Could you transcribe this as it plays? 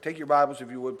Take your Bibles,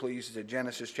 if you would, please, to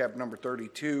Genesis chapter number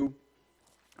 32.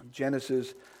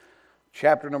 Genesis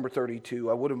chapter number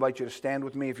 32. I would invite you to stand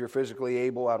with me if you're physically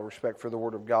able, out of respect for the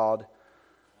Word of God.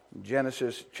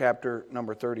 Genesis chapter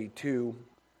number 32.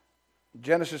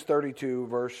 Genesis 32,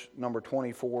 verse number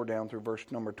 24 down through verse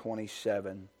number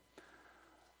 27.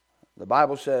 The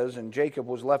Bible says, "And Jacob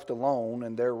was left alone,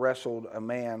 and there wrestled a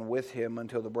man with him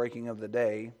until the breaking of the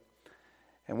day.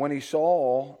 And when he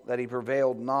saw that he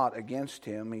prevailed not against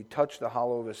him, he touched the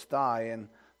hollow of his thigh, and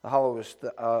the hollow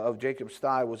of Jacob's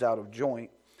thigh was out of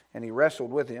joint, and he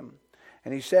wrestled with him.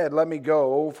 And he said, Let me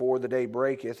go, for the day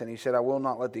breaketh. And he said, I will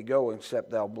not let thee go,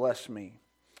 except thou bless me.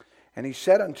 And he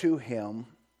said unto him,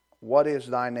 What is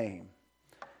thy name?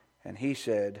 And he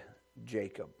said,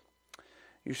 Jacob."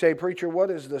 You say, "Preacher, what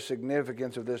is the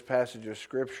significance of this passage of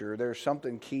Scripture?" There's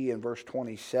something key in verse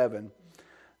 27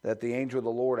 that the angel of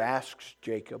the Lord asks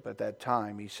Jacob at that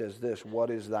time. He says this, "What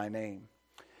is thy name?"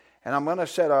 And I'm going to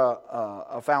set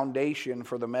a foundation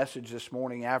for the message this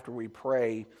morning after we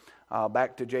pray.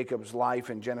 Back to Jacob's life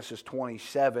in Genesis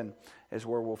 27 is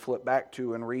where we'll flip back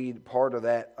to and read part of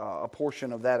that, a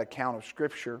portion of that account of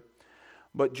Scripture.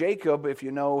 But Jacob, if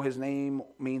you know, his name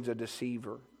means a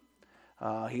deceiver.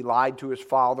 He lied to his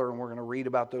father, and we're going to read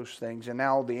about those things. And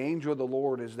now the angel of the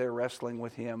Lord is there wrestling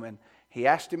with him, and he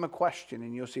asked him a question,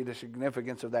 and you'll see the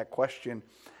significance of that question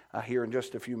here in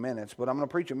just a few minutes. But I'm going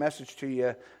to preach a message to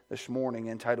you this morning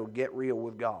entitled, Get Real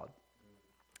with God.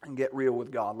 And get real with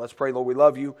God. Let's pray. Lord, we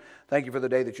love you. Thank you for the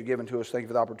day that you've given to us. Thank you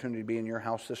for the opportunity to be in your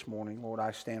house this morning. Lord,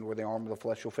 I stand where the arm of the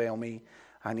flesh will fail me.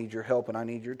 I need your help, and I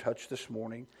need your touch this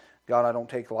morning. God, I don't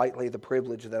take lightly the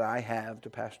privilege that I have to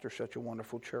pastor such a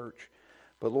wonderful church.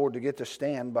 But Lord, to get to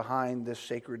stand behind this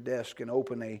sacred desk and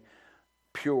open a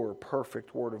pure,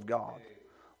 perfect Word of God.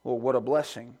 Lord, what a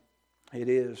blessing it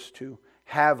is to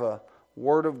have a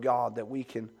Word of God that we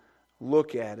can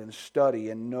look at and study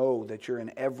and know that you're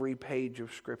in every page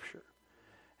of Scripture.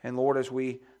 And Lord, as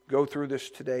we go through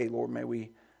this today, Lord, may we,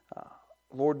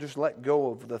 Lord, just let go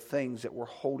of the things that we're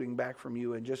holding back from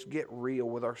you and just get real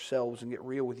with ourselves and get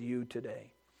real with you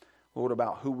today, Lord,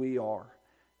 about who we are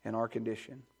and our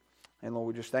condition. And Lord,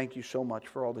 we just thank you so much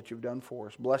for all that you've done for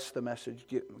us. Bless the message.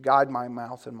 Guide my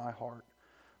mouth and my heart.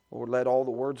 Lord, let all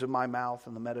the words of my mouth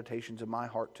and the meditations of my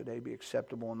heart today be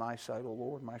acceptable in thy sight, O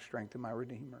Lord, my strength and my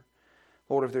Redeemer.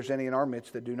 Lord, if there's any in our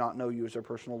midst that do not know you as their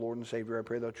personal Lord and Savior, I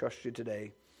pray they'll trust you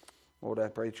today. Lord, I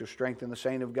pray that you'll strengthen the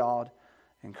saint of God.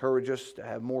 Encourage us to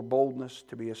have more boldness,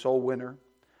 to be a soul winner,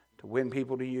 to win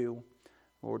people to you.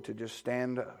 Lord, to just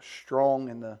stand strong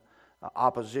in the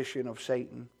opposition of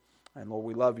Satan. And Lord,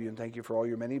 we love you and thank you for all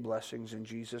your many blessings in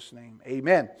Jesus' name.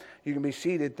 Amen. You can be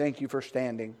seated. Thank you for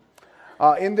standing.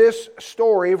 In this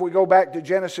story, if we go back to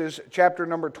Genesis chapter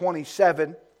number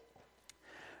 27,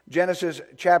 Genesis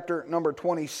chapter number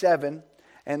 27,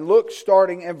 and look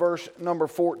starting in verse number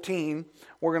 14.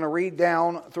 We're going to read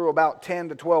down through about 10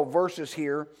 to 12 verses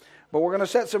here, but we're going to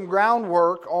set some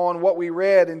groundwork on what we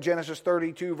read in Genesis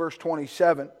 32, verse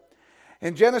 27.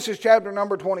 In Genesis chapter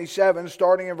number 27,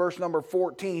 starting in verse number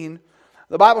 14,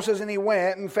 the Bible says, "And he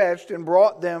went and fetched and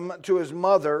brought them to his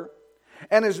mother,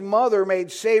 and his mother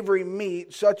made savory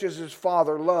meat, such as his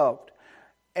father loved.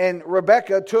 And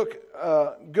Rebekah took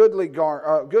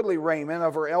goodly raiment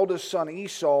of her eldest son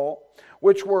Esau,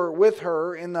 which were with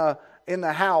her in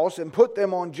the house, and put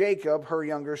them on Jacob, her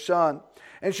younger son.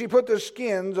 And she put the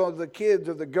skins of the kids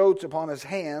of the goats upon his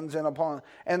hands and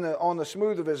on the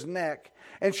smooth of his neck.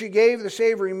 And she gave the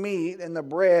savory meat and the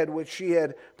bread which she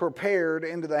had prepared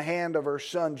into the hand of her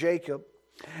son Jacob.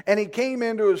 And he came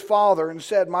into his father and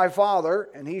said, My father.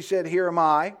 And he said, Here am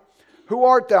I. Who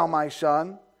art thou, my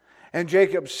son? And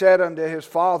Jacob said unto his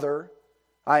father,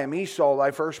 I am Esau,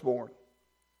 thy firstborn."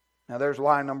 Now there's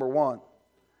line number one.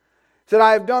 He said,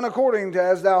 "I have done according to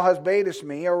as thou hast badest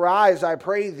me. Arise, I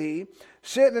pray thee,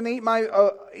 sit and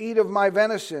eat of my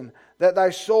venison, that thy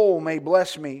soul may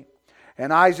bless me."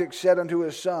 And Isaac said unto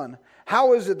his son,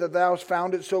 "How is it that thou hast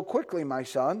found it so quickly, my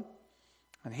son?"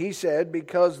 And he said,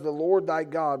 "Because the Lord thy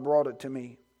God brought it to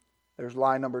me." There's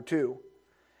line number two.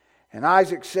 And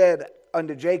Isaac said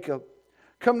unto Jacob,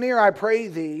 "Come near, I pray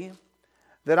thee,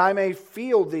 that I may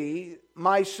feel thee,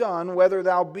 my son, whether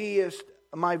thou beest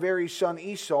my very son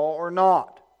Esau or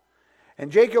not."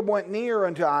 And Jacob went near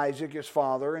unto Isaac his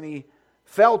father, and he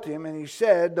felt him, and he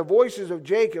said, "The voices of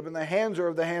Jacob and the hands are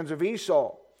of the hands of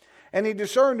Esau." And he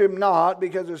discerned him not,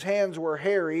 because his hands were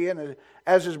hairy, and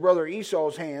as his brother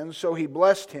Esau's hands, so he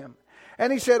blessed him.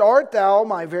 And he said, "Art thou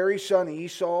my very son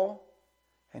Esau?"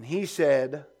 And he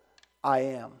said, "I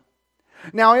am."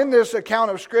 Now, in this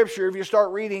account of Scripture, if you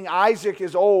start reading, Isaac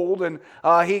is old and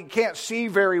he can't see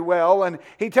very well. And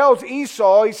he tells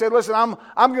Esau, he said, listen,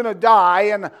 I'm going to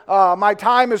die and my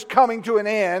time is coming to an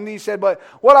end. He said, but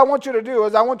what I want you to do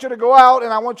is I want you to go out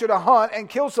and I want you to hunt and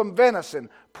kill some venison.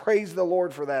 Praise the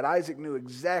Lord for that. Isaac knew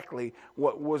exactly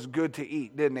what was good to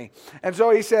eat, didn't he? And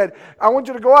so he said, I want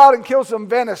you to go out and kill some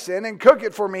venison and cook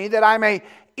it for me that I may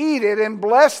eat it and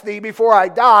bless thee before I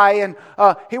die. And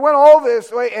he went all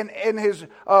this way, and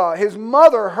his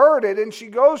mother heard it, and she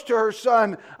goes to her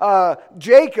son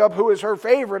Jacob, who is her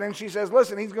favorite, and she says,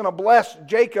 listen, he's going to bless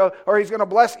Jacob, or he's going to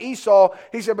bless Esau.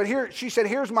 He said, she said,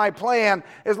 here's my plan,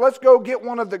 is let's go get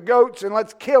one of the goats and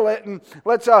let's kill it, and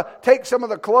let's take some of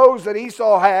the clothes that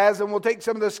Esau has, and we'll take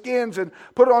some of the skins and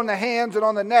put it on the hands and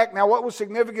on the neck. Now, what was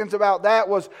significant about that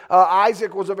was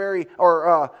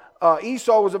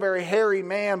Esau was a very hairy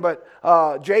man, but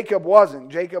Jacob wasn't.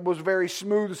 Jacob was very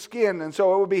smooth-skinned, and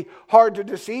so it would be hard to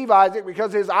deceive Isaac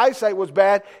because his eyesight was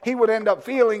bad. He would end up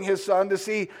feeling his son to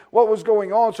see what was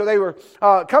going on. So they were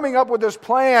coming up with this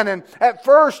plan, and at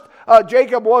first,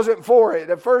 Jacob wasn't for it.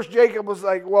 At first, Jacob was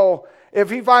like, well, if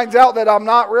he finds out that I'm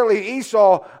not really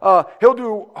Esau, he'll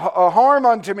do harm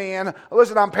unto me. And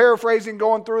listen, I'm paraphrasing,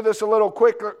 going through this a little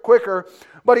quicker.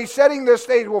 But he's setting this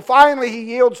stage. Well, finally he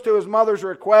yields to his mother's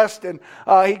request, and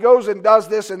he goes and does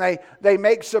this, and they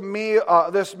make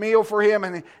this meal for him,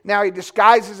 and now he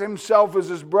disguises himself as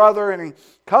his brother, and he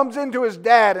comes into his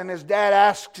dad, and his dad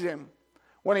asks him,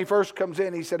 when he first comes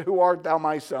in, he said, who art thou,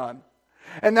 my son?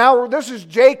 And now this is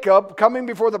Jacob coming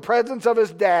before the presence of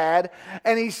his dad,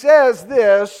 and he says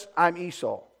this, I'm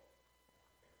Esau.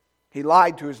 He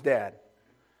lied to his dad.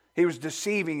 He was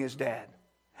deceiving his dad.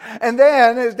 And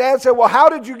then his dad said, well, how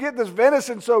did you get this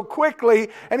venison so quickly?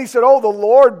 And he said, oh, the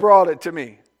Lord brought it to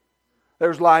me.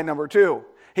 There's lie number 2.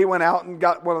 He went out and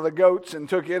got one of the goats and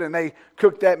took it, and they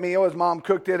cooked that meal. His mom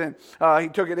cooked it, and he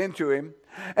took it into him.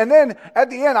 And then at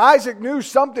the end, Isaac knew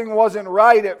something wasn't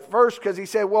right at first, because he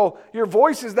said, well, your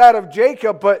voice is that of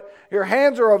Jacob, but your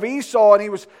hands are of Esau. And he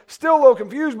was still a little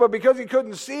confused, but because he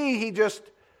couldn't see, he just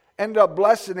ended up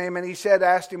blessing him. And he said,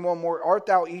 asked him one more, art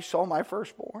thou Esau, my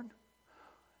firstborn?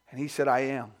 And he said, I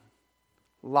am.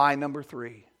 Lie number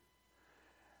 3.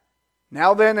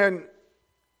 Now then, and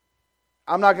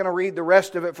I'm not going to read the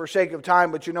rest of it for sake of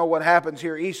time, but you know what happens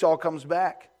here. Esau comes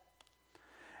back.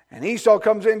 And Esau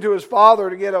comes into his father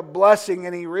to get a blessing,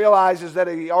 and he realizes that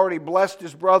he already blessed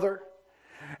his brother.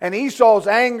 And Esau's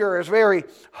anger is very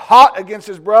hot against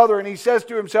his brother, and he says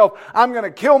to himself, I'm going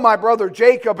to kill my brother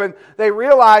Jacob. And they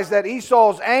realize that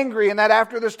Esau's angry, and that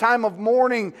after this time of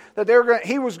mourning, that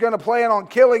he was going to plan on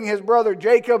killing his brother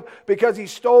Jacob because he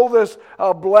stole this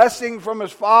blessing from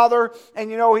his father.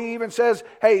 And you know, he even says,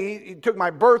 hey, he took my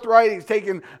birthright, he's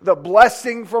taken the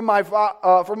blessing from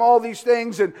from all these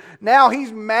things. And now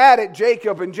he's mad at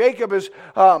Jacob, and Jacob has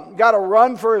got to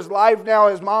run for his life now.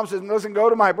 His mom says, listen, go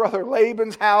to my brother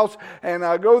Laban's house and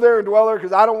go there and dwell there,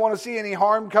 because I don't want to see any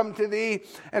harm come to thee.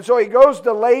 And so he goes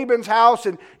to Laban's house,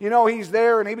 and you know, he's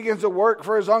there, and he begins to work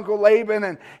for his uncle Laban,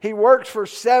 and he works for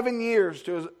 7 years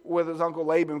with his uncle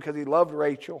Laban because he loved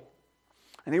Rachel.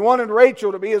 And he wanted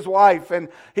Rachel to be his wife. And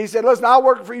he said, listen, I'll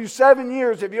work for you 7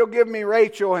 years if you'll give me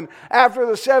Rachel. And after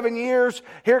the 7 years,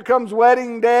 here comes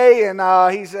wedding day, and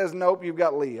he says, nope, you've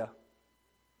got Leah.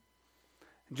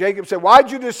 Jacob said,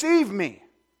 why'd you deceive me?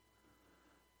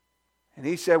 And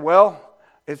he said, well,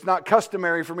 it's not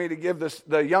customary for me to give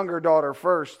the younger daughter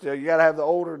first. You got to have the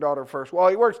older daughter first. Well,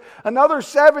 he works another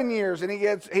 7 years, and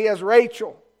he has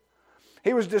Rachel.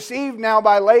 He was deceived now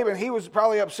by Laban. He was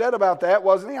probably upset about that,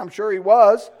 wasn't he? I'm sure he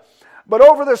was. But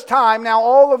over this time, now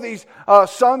all of these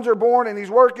sons are born, and he's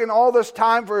working all this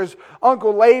time for his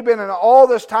uncle Laban, and all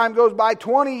this time goes by.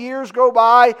 20 years go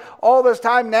by. All this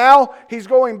time now, he's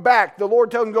going back. The Lord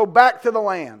tells him, go back to the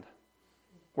land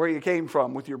where you came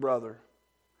from with your brother.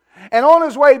 And on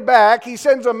his way back, he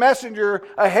sends a messenger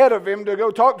ahead of him to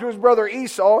go talk to his brother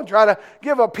Esau and try to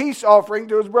give a peace offering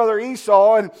to his brother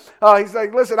Esau. And he's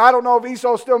like, listen, I don't know if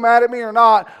Esau's still mad at me or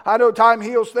not. I know time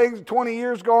heals things. 20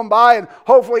 years gone by, and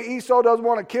hopefully Esau doesn't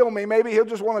want to kill me. Maybe he'll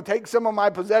just want to take some of my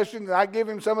possessions, and I give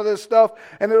him some of this stuff,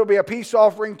 and it'll be a peace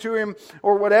offering to him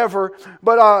or whatever.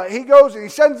 But he goes and he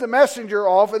sends the messenger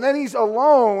off, and then he's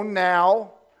alone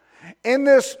now in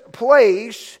this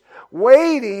place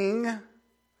waiting.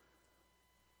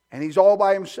 And he's all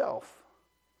by himself.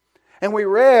 And we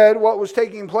read what was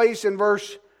taking place in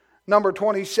verse number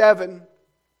 27.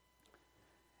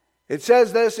 It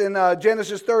says this in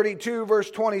Genesis 32, verse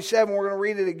 27. We're going to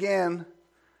read it again.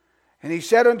 And he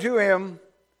said unto him,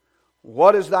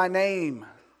 what is thy name?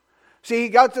 See, he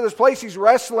got to this place. He's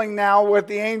wrestling now with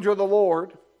the angel of the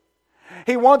Lord.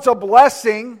 He wants a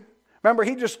blessing. Remember,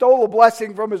 he just stole a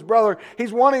blessing from his brother.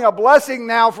 He's wanting a blessing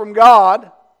now from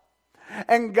God.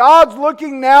 And God's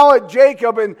looking now at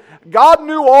Jacob, and God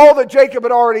knew all that Jacob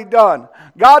had already done.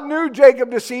 God knew Jacob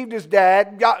deceived his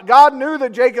dad. God knew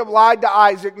that Jacob lied to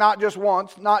Isaac, not just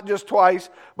once, not just twice,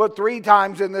 but 3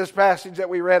 times in this passage that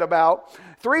we read about.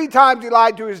 3 times he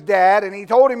lied to his dad, and he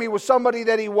told him he was somebody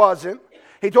that he wasn't.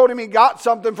 He told him he got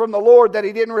something from the Lord that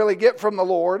he didn't really get from the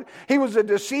Lord. He was a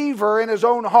deceiver in his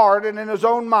own heart and in his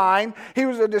own mind. He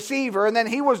was a deceiver, and then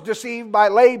he was deceived by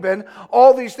Laban.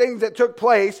 All these things that took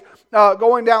place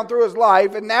going down through his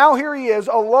life. And now here he is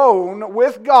alone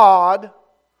with God,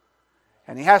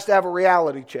 and he has to have a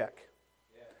reality check.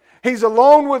 He's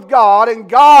alone with God, and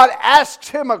God asks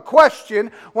him a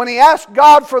question. When he asked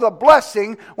God for the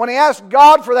blessing, when he asked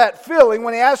God for that filling,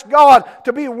 when he asked God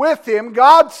to be with him,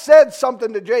 God said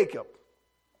something to Jacob.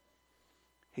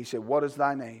 He said, "What is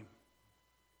thy name?"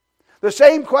 The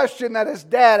same question that his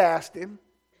dad asked him.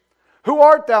 "Who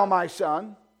art thou, my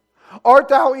son? Art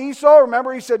thou Esau?"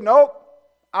 Remember, he said, "Nope,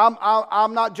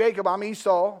 I'm not Jacob, I'm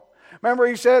Esau." Remember,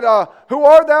 he said, "Who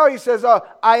art thou?" He says,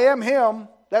 "I am him,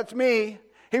 that's me."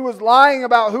 He was lying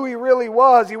about who he really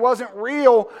was. He wasn't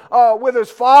real with his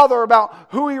father about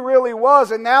who he really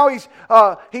was. And now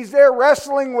he's there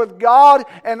wrestling with God.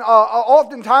 And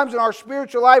oftentimes in our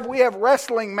spiritual life, we have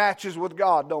wrestling matches with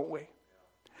God, don't we?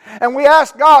 And we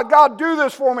ask God, "God, do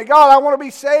this for me. God, I want to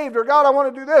be saved." Or, "God, I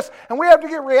want to do this." And we have to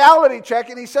get reality check.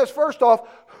 And he says, first off,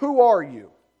 who are you?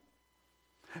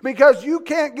 Because you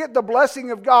can't get the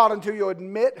blessing of God until you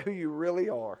admit who you really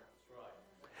are.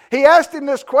 He asked him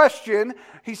this question.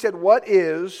 He said, "What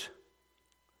is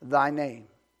thy name?"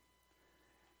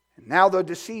 And now the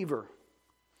deceiver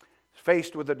is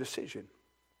faced with a decision.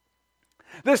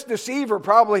 This deceiver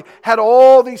probably had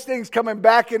all these things coming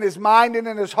back in his mind and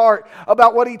in his heart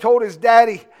about what he told his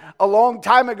daddy a long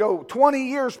time ago. 20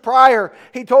 years prior,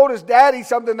 he told his daddy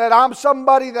something, that I'm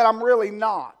somebody that I'm really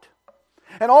not.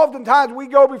 And oftentimes we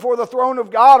go before the throne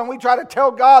of God and we try to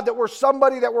tell God that we're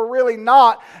somebody that we're really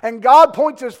not. And God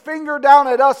points his finger down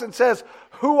at us and says,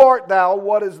 "Who art thou?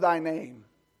 What is thy name?"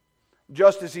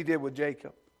 Just as he did with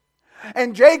Jacob.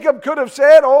 And Jacob could have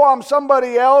said, "Oh, I'm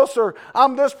somebody else," or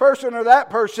 "I'm this person or that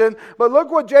person." But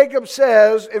look what Jacob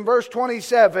says in verse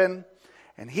 27.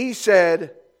 And he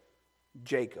said,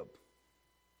 "Jacob."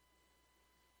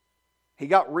 He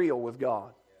got real with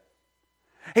God.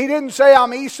 He didn't say,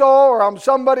 "I'm Esau," or "I'm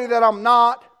somebody that I'm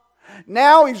not."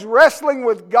 Now he's wrestling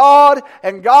with God,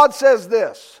 and God says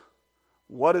this,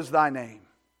 "What is thy name?"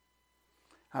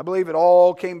 I believe it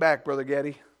all came back, Brother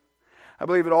Getty. I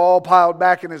believe it all piled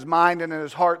back in his mind and in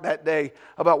his heart that day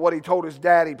about what he told his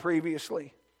daddy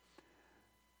previously.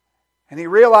 And he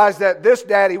realized that this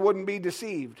daddy wouldn't be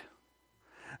deceived.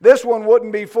 This one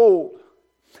wouldn't be fooled.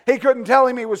 He couldn't tell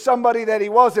him he was somebody that he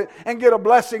wasn't and get a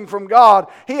blessing from God.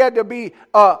 He had to be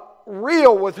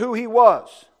real with who he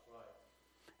was.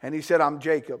 And he said, "I'm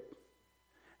Jacob."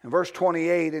 In verse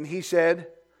 28, and he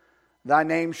said, "Thy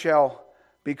name shall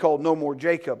be called no more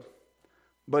Jacob,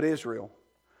 but Israel.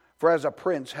 For as a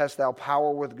prince hast thou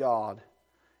power with God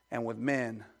and with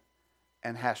men,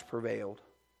 and hast prevailed."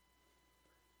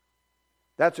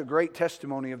 That's a great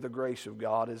testimony of the grace of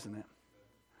God, isn't it?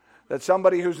 That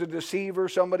somebody who's a deceiver,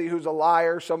 somebody who's a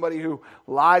liar, somebody who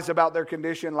lies about their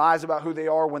condition, lies about who they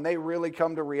are, when they really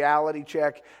come to reality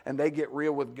check and they get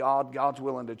real with God, God's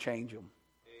willing to change them.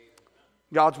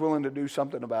 God's willing to do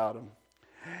something about them.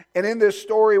 And in this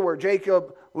story where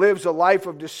Jacob lives a life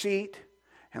of deceit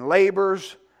and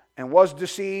labors and was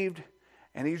deceived,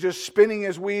 and he's just spinning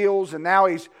his wheels, and now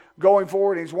he's going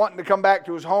forward. He's wanting to come back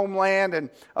to his homeland and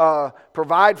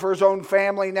provide for his own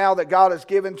family now that God has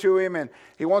given to him. And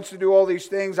he wants to do all these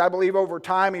things. I believe over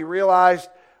time he realized,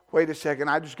 wait a second,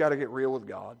 I just got to get real with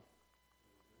God.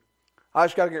 I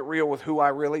just got to get real with who I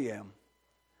really am.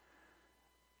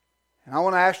 And I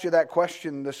want to ask you that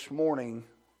question this morning.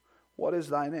 What is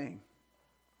thy name?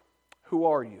 Who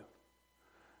are you?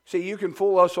 See, you can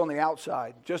fool us on the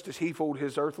outside, just as he fooled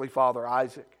his earthly father,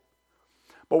 Isaac.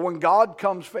 But when God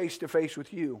comes face to face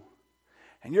with you,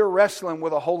 and you're wrestling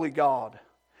with a holy God,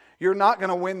 you're not going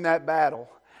to win that battle.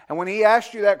 And when he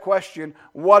asks you that question,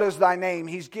 what is thy name?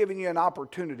 He's giving you an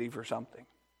opportunity for something.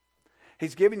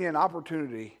 He's giving you an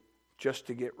opportunity just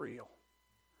to get real.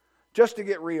 Just to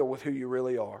get real with who you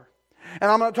really are.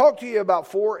 And I'm going to talk to you about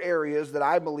 4 areas that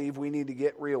I believe we need to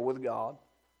get real with God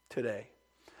today.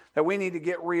 That we need to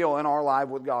get real in our life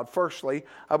with God. Firstly,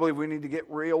 I believe we need to get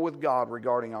real with God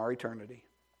regarding our eternity.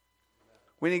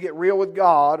 We need to get real with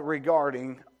God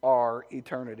regarding our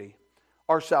eternity,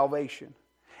 our salvation.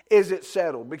 Is it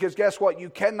settled? Because guess what? You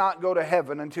cannot go to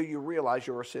heaven until you realize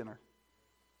you're a sinner.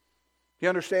 You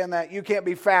understand that? You can't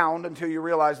be found until you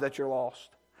realize that you're lost.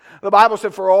 The Bible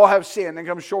said, for all have sinned and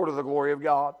come short of the glory of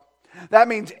God. That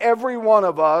means every one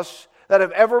of us that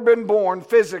have ever been born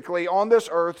physically on this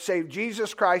earth, save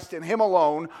Jesus Christ and Him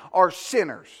alone, are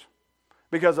sinners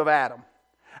because of Adam.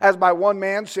 As by one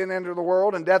man sin entered the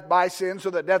world, and death by sin,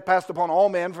 so that death passed upon all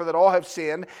men, for that all have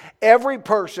sinned. Every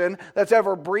person that's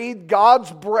ever breathed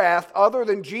God's breath other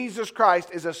than Jesus Christ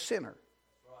is a sinner.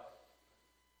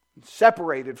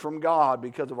 Separated from God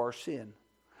because of our sin.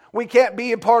 We can't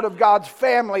be a part of God's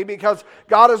family because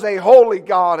God is a holy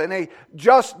God and a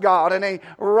just God and a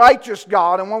righteous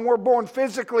God. And when we're born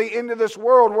physically into this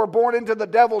world, we're born into the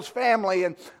devil's family.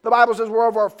 And the Bible says we're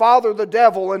of our father, the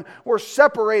devil, and we're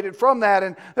separated from that.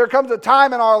 And there comes a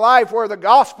time in our life where the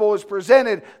gospel is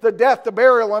presented, the death, the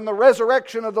burial, and the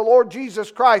resurrection of the Lord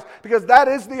Jesus Christ, because that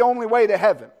is the only way to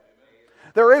heaven.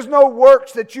 There is no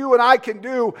works that you and I can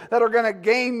do that are going to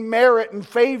gain merit and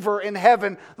favor in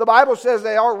heaven. The Bible says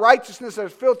that our righteousness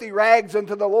is filthy rags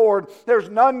unto the Lord. There's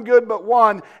none good but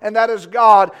one, and that is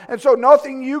God. And so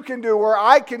nothing you can do or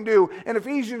I can do. In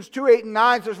Ephesians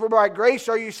 2:8-9 says, for by grace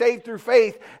are you saved through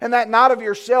faith, and that not of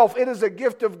yourself. It is a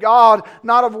gift of God,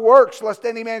 not of works, lest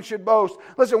any man should boast.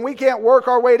 Listen, we can't work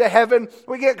our way to heaven.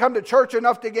 We can't come to church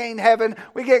enough to gain heaven.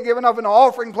 We can't give enough an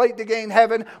offering plate to gain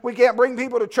heaven. We can't bring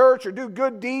people to church or do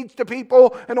good deeds to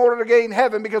people in order to gain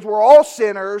heaven, because we're all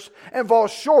sinners and fall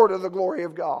short of the glory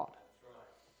of God.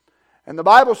 And the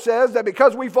Bible says that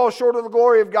because we fall short of the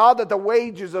glory of God, that the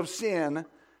wages of sin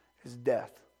is death.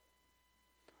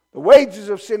 The wages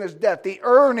of sin is death. The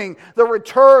earning, the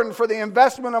return for the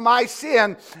investment of my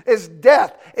sin is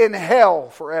death in hell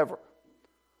forever.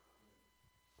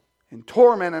 In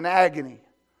torment and agony.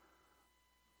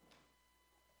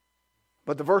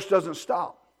 But the verse doesn't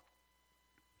stop.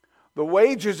 The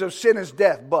wages of sin is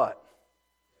death, but.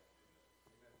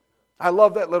 I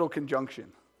love that little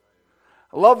conjunction.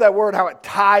 I love that word, how it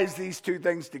ties these two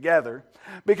things together.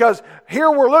 Because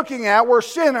here we're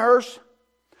sinners,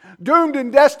 doomed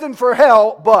and destined for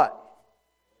hell, but.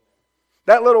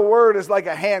 That little word is like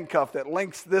a handcuff that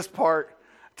links this part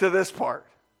to this part.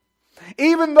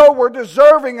 Even though we're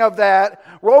deserving of that,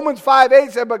 Romans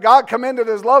 5:8 said, but God commended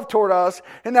His love toward us,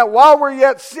 and that while we're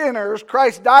yet sinners,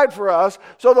 Christ died for us.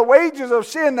 So the wages of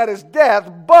sin, that is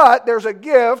death, but there's a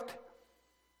gift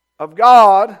of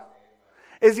God,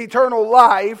 is eternal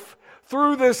life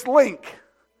through this link.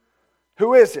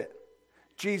 Who is it?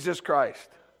 Jesus Christ.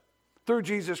 Through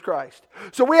Jesus Christ.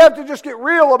 So we have to just get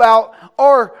real about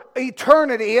our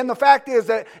eternity. And the fact is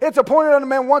that it's appointed unto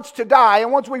men once to die.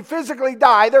 And once we physically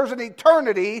die, there's an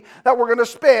eternity that we're going to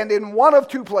spend in one of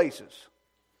two places.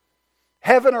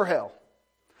 Heaven or hell.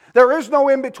 There is no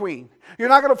in between. You're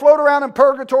not going to float around in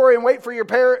purgatory and wait for your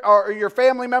parent or your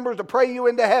family members to pray you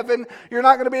into heaven. You're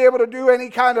not going to be able to do any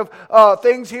kind of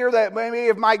things here that maybe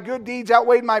if my good deeds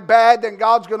outweighed my bad, then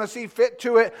God's going to see fit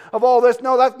to it of all this.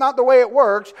 No, that's not the way it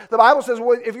works. The Bible says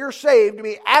if you're saved, to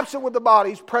be absent with the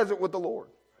body is present with the Lord.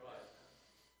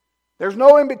 There's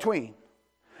no in between.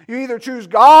 You either choose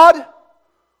God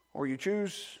or you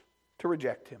choose to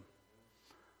reject Him.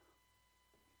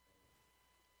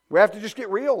 We have to just get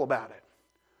real about it.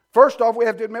 First off, we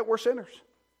have to admit we're sinners.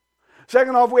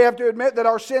 Second off, we have to admit that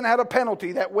our sin had a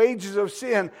penalty, that wages of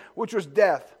sin, which was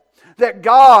death. That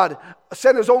God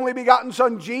sent His only begotten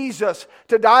Son, Jesus,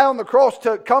 to die on the cross,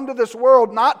 to come to this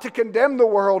world, not to condemn the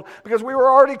world, because we were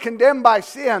already condemned by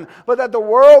sin, but that the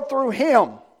world through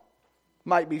Him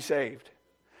might be saved.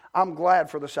 I'm glad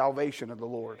for the salvation of the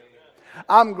Lord.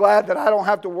 I'm glad that I don't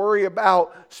have to worry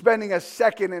about spending a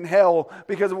second in hell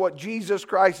because of what Jesus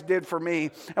Christ did for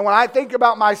me. And when I think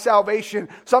about my salvation,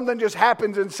 something just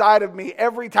happens inside of me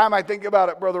every time I think about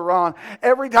it, Brother Ron.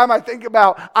 Every time I think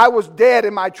about I was dead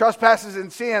in my trespasses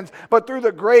and sins, but through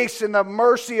the grace and the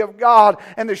mercy of God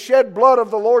and the shed blood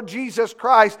of the Lord Jesus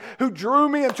Christ, who drew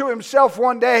me into Himself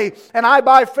one day, and I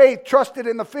by faith trusted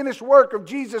in the finished work of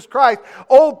Jesus Christ,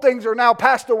 old things are now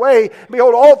passed away.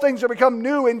 Behold, all things are become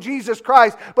new in Jesus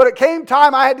Christ. But it came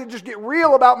time I had to just get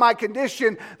real about my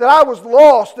condition, that I was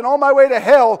lost and on my way to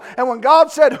hell. And when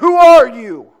God said, "Who are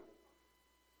you?"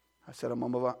 I said,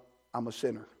 I'm a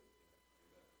sinner.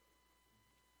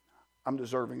 I'm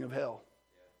deserving of hell.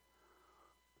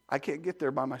 I can't get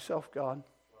there by myself, God.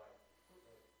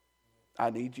 I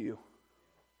need you.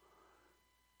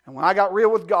 And when I got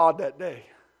real with God that day,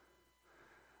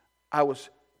 I was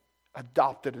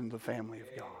adopted into the family of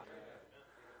God.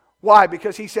 Why?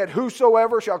 Because he said,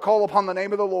 whosoever shall call upon the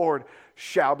name of the Lord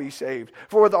shall be saved.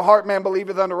 For with the heart man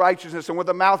believeth unto righteousness, and with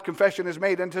the mouth confession is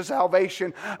made unto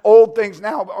salvation. Old things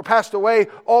now are passed away.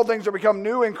 All things are become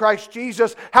new in Christ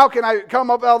Jesus. How can I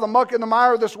come up out of the muck and the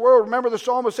mire of this world? Remember the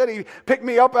psalmist said he picked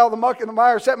me up out of the muck and the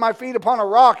mire, set my feet upon a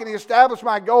rock, and he established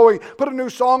my going, put a new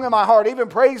song in my heart, even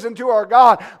praise unto our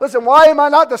God. Listen, why am I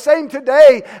not the same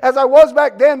today as I was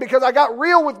back then? Because I got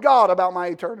real with God about my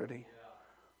eternity.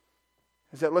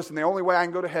 Is that, listen, the only way I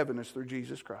can go to heaven is through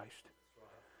Jesus Christ.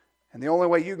 And the only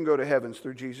way you can go to heaven is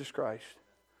through Jesus Christ.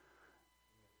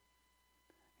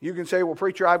 You can say, well,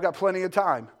 preacher, I've got plenty of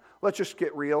time. Let's just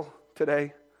get real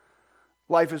today.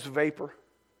 Life is a vapor.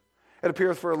 It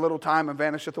appeareth for a little time and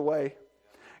vanisheth away.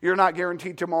 You're not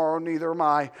guaranteed tomorrow, neither am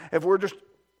I. If we're just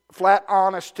flat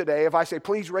honest today, if I say,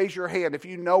 please raise your hand if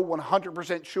you know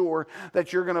 100% sure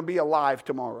that you're going to be alive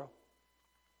tomorrow.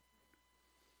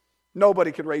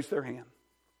 Nobody could raise their hand.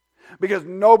 Because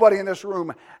nobody in this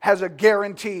room has a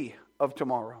guarantee of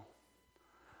tomorrow.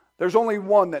 There's only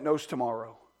one that knows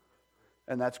tomorrow,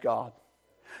 and that's God.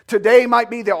 Today might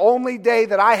be the only day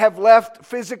that I have left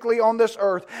physically on this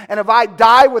earth. And if I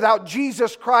die without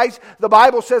Jesus Christ, the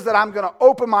Bible says that I'm going to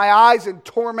open my eyes in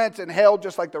torment and hell,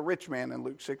 just like the rich man in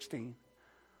Luke 16.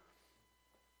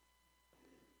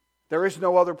 There is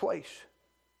no other place.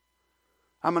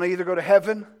 I'm going to either go to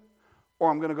heaven or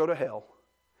I'm going to go to hell.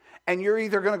 And you're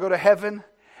either going to go to heaven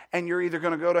and you're either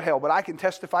going to go to hell. But I can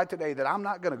testify today that I'm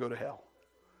not going to go to hell.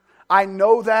 I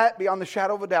know that beyond the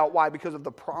shadow of a doubt. Why? Because of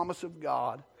the promise of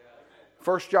God.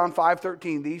 1 John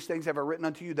 5:13, these things have I written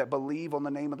unto you that believe on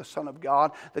the name of the Son of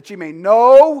God, that ye may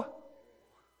know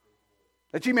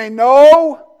that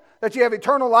you have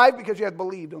eternal life because you have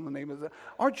believed on the name of the...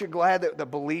 Aren't you glad that the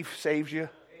belief saves you?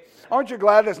 Aren't you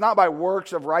glad it's not by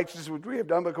works of righteousness which we have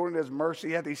done, but according to His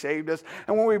mercy hath He saved us?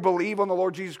 And when we believe on the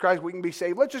Lord Jesus Christ, we can be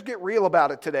saved. Let's just get real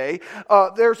about it today.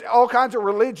 There's all kinds of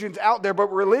religions out there,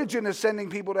 but religion is sending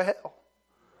people to hell.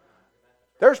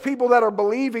 There's people that are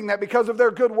believing that because of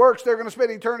their good works, they're going to spend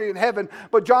eternity in heaven.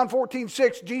 But John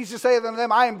 14:6, Jesus saith unto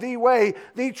them, I am the way,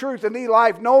 the truth, and the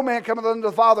life. No man cometh unto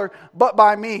the Father but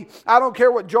by me. I don't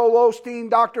care what Joel Osteen,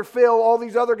 Dr. Phil, all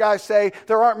these other guys say.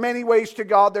 There aren't many ways to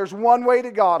God. There's one way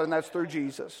to God, and that's through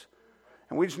Jesus.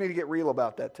 And we just need to get real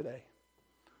about that today.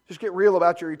 Just get real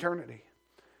about your eternity.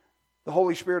 The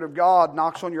Holy Spirit of God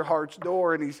knocks on your heart's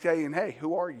door, and He's saying, hey,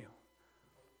 who are you?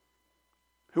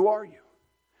 Who are you?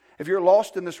 If you're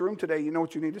lost in this room today, you know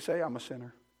what you need to say? I'm a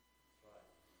sinner.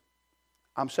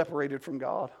 I'm separated from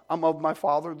God. I'm of my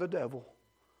father, the devil.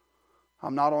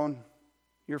 I'm not on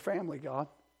your family, God.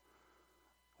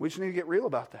 We just need to get real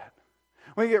about that.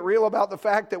 We need to get real about the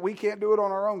fact that we can't do it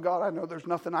on our own. God, I know there's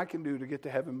nothing I can do to get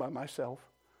to heaven by myself.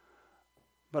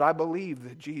 But I believe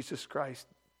that Jesus Christ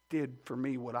did for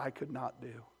me what I could not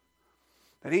do.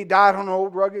 That He died on an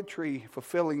old rugged tree,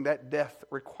 fulfilling that death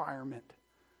requirement.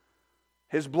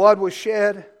 His blood was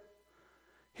shed.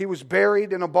 He was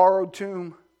buried in a borrowed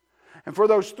tomb. And for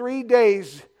those 3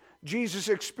 days, Jesus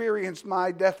experienced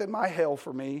my death and my hell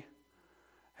for me.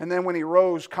 And then when He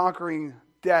rose, conquering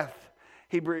death,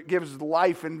 He gives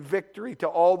life and victory to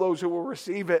all those who will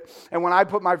receive it. And when I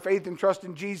put my faith and trust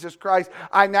in Jesus Christ,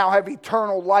 I now have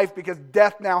eternal life because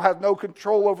death now has no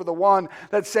control over the one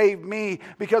that saved me.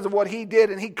 Because of what He did,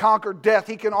 and He conquered death,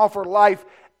 He can offer life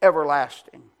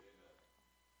everlasting.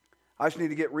 I just need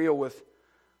to get real with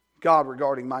God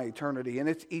regarding my eternity. And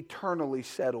it's eternally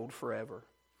settled forever.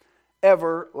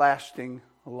 Everlasting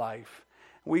life.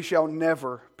 We shall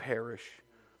never perish.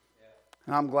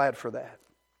 And I'm glad for that.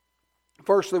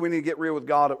 Firstly, we need to get real with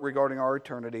God regarding our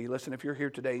eternity. Listen, if you're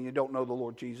here today and you don't know the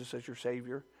Lord Jesus as your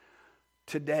Savior,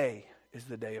 today is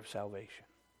the day of salvation.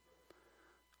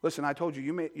 Listen, I told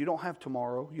you, you don't have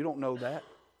tomorrow. You don't know that.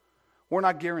 We're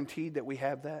not guaranteed that we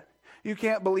have that. You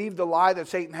can't believe the lie that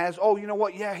Satan has. Oh, you know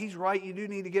what? Yeah, he's right. You do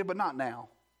need to get it, but not now.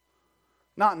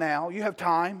 Not now. You have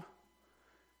time.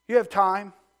 You have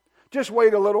time. Just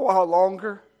wait a little while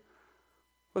longer.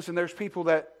 Listen, there's people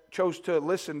that chose to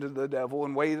listen to the devil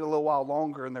and waited a little while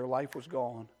longer and their life was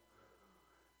gone.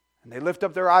 And they lift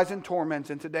up their eyes in torments.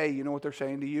 And today, you know what they're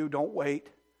saying to you? Don't wait.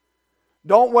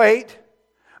 Don't wait.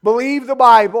 Believe the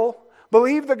Bible.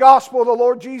 Believe the gospel of the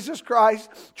Lord Jesus Christ.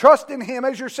 Trust in Him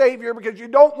as your Savior because you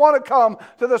don't want to come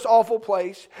to this awful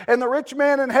place. And the rich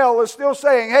man in hell is still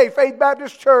saying, hey, Faith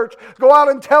Baptist Church, go out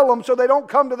and tell them so they don't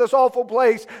come to this awful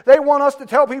place. They want us to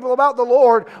tell people about the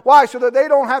Lord. Why? So that they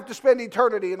don't have to spend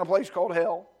eternity in a place called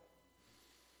hell.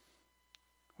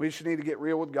 We just need to get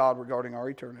real with God regarding our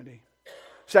eternity.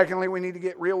 Secondly, we need to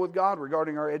get real with God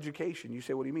regarding our education. You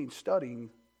say, what do you mean?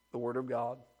 Studying the Word of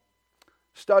God.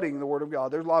 Studying the Word of God.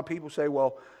 There's a lot of people say,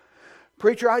 well,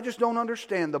 Preacher, I just don't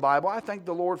understand the Bible. I thank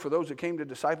the Lord for those that came to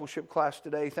discipleship class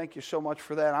today. Thank you so much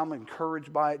for that. I'm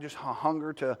encouraged by it, just a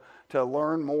hunger to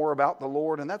learn more about the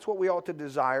Lord. And that's what we ought to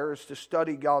desire, is to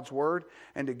study God's Word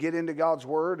and to get into God's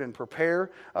Word and prepare.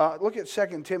 Look at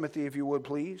 2 Timothy, if you would,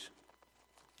 please.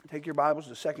 Take your Bibles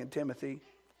to 2 Timothy.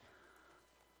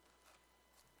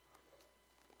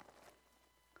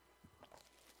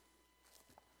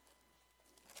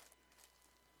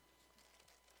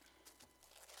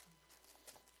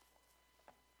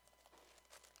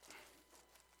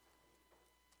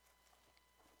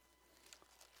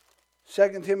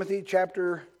 Second Timothy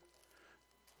chapter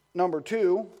number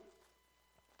 2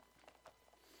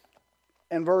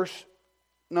 and verse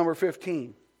number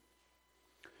 15.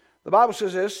 The Bible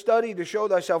says this: study to show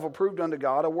thyself approved unto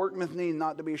God, a workman need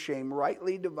not to be ashamed,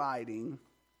 rightly dividing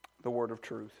the word of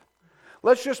truth.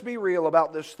 Let's just be real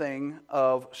about this thing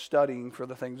of studying for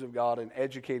the things of God and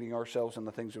educating ourselves in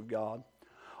the things of God.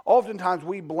 Oftentimes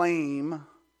we blame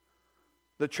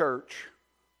the church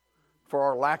for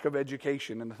our lack of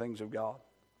education in the things of God.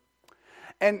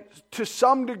 And to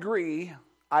some degree,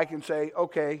 I can say,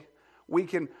 okay, we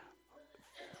can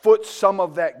foot some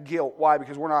of that guilt. Why?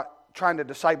 Because we're not trying to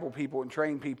disciple people and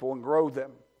train people and grow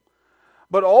them.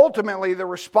 But ultimately, the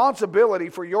responsibility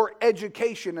for your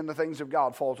education in the things of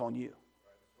God falls on you.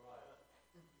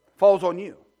 Falls on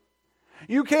you.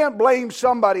 You can't blame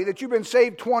somebody that you've been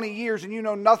saved 20 years and you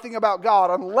know nothing about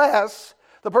God unless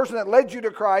the person that led you to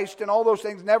Christ and all those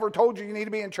things never told you need to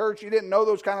be in church. You didn't know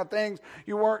those kind of things.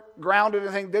 You weren't grounded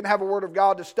in things, didn't have a Word of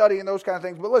God to study and those kind of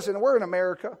things. But listen, we're in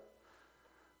America.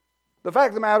 The fact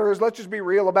of the matter is, let's just be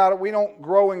real about it. We don't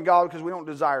grow in God because we don't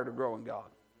desire to grow in God.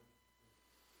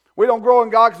 We don't grow in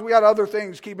God because we got other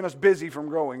things keeping us busy from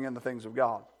growing in the things of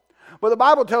God. But the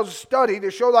Bible tells us, study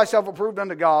to show thyself approved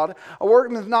unto God, a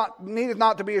workman needeth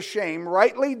not to be ashamed,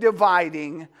 rightly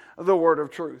dividing the word of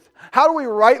truth. How do we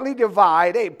rightly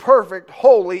divide a perfect,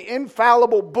 holy,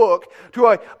 infallible book to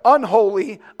an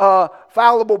unholy,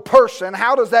 fallible person?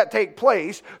 How does that take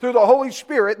place? Through the Holy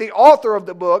Spirit, the author of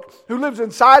the book, who lives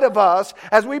inside of us,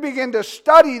 as we begin to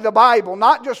study the Bible,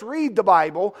 not just read the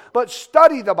Bible, but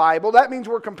study the Bible. That means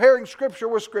we're comparing Scripture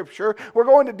with Scripture. We're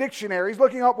going to dictionaries,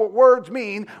 looking up what words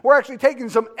mean. We're actually taking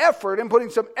some effort and putting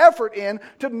some effort in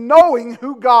to knowing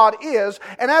who God is.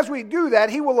 And as we do that,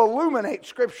 He will illuminate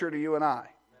Scripture to you and I.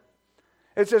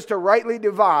 It says to rightly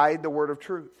divide the word of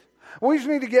truth. We just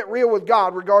need to get real with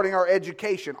God regarding our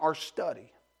education, our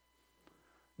study.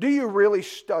 Do you really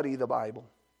study the Bible?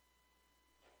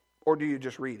 Or do you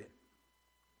just read it?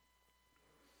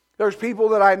 There's people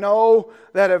that I know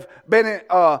that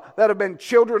have been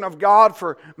children of God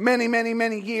for many, many,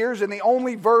 many years, and the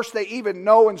only verse they even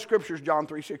know in Scripture is John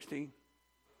 3:16.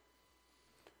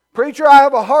 Preacher, I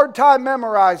have a hard time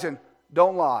memorizing.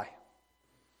 Don't lie.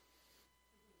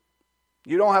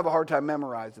 You don't have a hard time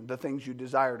memorizing the things you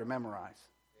desire to memorize.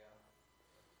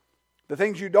 The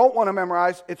things you don't want to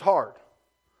memorize, it's hard.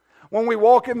 When we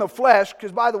walk in the flesh,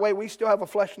 because by the way, we still have a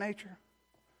flesh nature.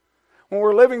 When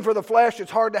we're living for the flesh,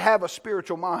 it's hard to have a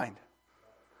spiritual mind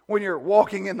when you're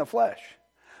walking in the flesh.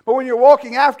 But when you're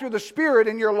walking after the Spirit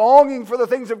and you're longing for the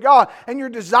things of God and you're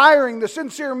desiring the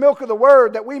sincere milk of the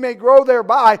Word that we may grow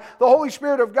thereby, the Holy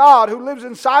Spirit of God who lives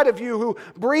inside of you, who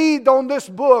breathed on this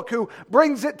book, who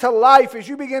brings it to life, as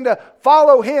you begin to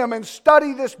follow Him and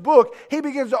study this book, He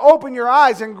begins to open your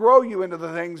eyes and grow you into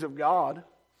the things of God.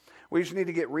 We just need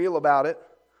to get real about it.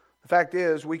 The fact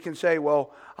is, we can say,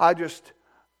 well, I just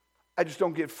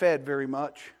don't get fed very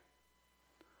much.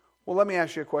 Well, let me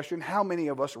ask you a question. How many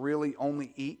of us really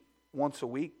only eat once a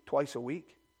week, twice a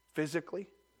week, physically?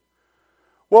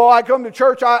 Well, I come to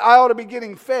church, I ought to be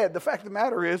getting fed. The fact of the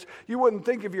matter is, you wouldn't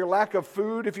think of your lack of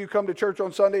food if you come to church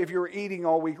on Sunday if you were eating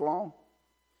all week long.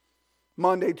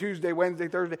 Monday, Tuesday, Wednesday,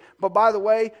 Thursday. But by the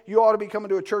way, you ought to be coming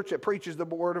to a church that preaches the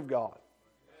Word of God.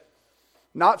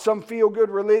 Not some feel-good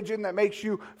religion that makes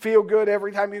you feel good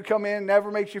every time you come in,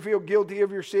 never makes you feel guilty of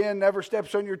your sin, never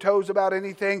steps on your toes about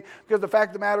anything. Because the fact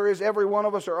of the matter is, every one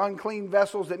of us are unclean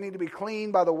vessels that need to be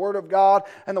cleaned by the Word of God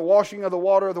and the washing of the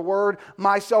water of the Word.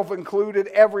 Myself included,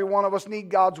 every one of us need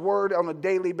God's Word on a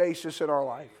daily basis in our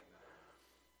life.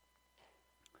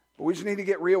 But we just need to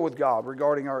get real with God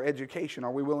regarding our education.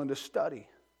 Are we willing to study?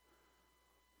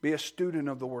 Be a student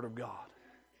of the Word of God.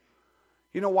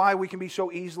 You know why we can be so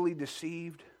easily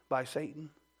deceived by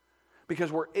Satan?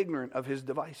 Because we're ignorant of his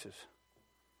devices.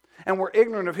 And we're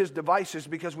ignorant of his devices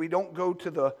because we don't go to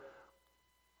the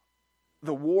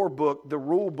the war book, the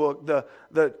rule book, the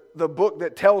book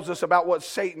that tells us about what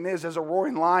Satan is as a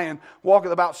roaring lion,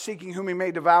 walketh about seeking whom he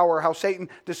may devour, how Satan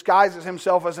disguises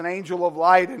himself as an angel of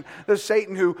light, and the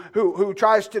Satan who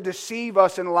tries to deceive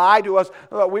us and lie to us.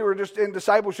 We were just in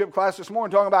discipleship class this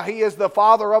morning talking about he is the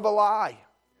father of a lie.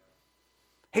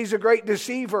 He's a great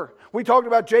deceiver. We talked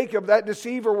about Jacob, that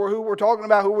deceiver who we're talking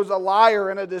about, who was a liar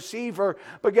and a deceiver.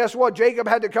 But guess what? Jacob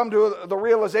had to come to the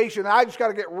realization, I just got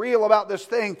to get real about this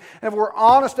thing. And if we're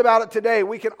honest about it today,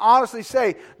 we can honestly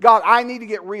say, God, I need to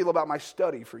get real about my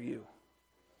study for you.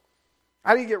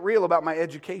 I need to get real about my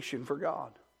education for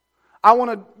God. I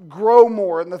want to grow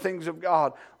more in the things of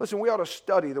God. Listen, we ought to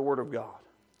study the Word of God.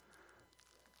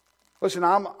 Listen,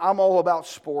 I'm all about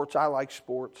sports. I like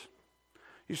sports.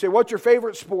 You say, what's your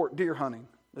favorite sport? Deer hunting.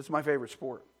 That's my favorite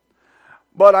sport.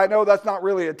 But I know that's not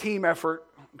really a team effort.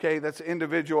 Okay, that's an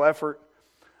individual effort.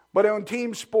 But in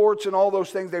team sports and all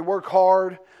those things, they work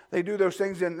hard. They do those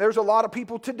things. And there's a lot of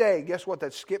people today, guess what,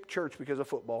 that skip church because of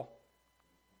football.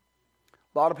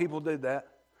 A lot of people did that.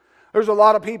 There's a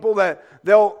lot of people that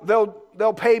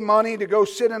they'll pay money to go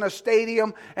sit in a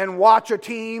stadium and watch a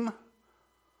team.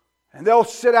 And they'll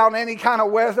sit out in any kind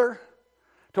of weather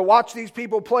to watch these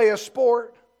people play a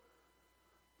sport.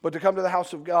 But to come to the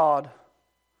house of God,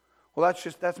 well,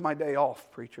 that's my day off,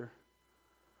 preacher.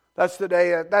 That's the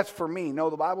day, that's for me.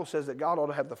 No, the Bible says that God ought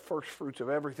to have the first fruits of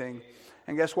everything.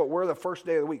 And guess what? We're the first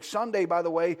day of the week. Sunday, by the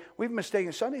way, we've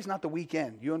mistaken. Sunday's not the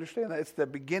weekend. You understand that? It's the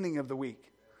beginning of the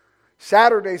week.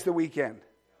 Saturday's the weekend.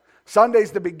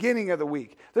 Sunday's the beginning of the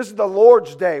week. This is the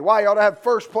Lord's day. Why? He ought to have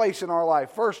first place in our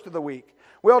life, first of the week.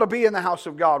 We ought to be in the house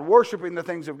of God, worshiping the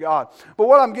things of God. But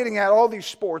what I'm getting at, all these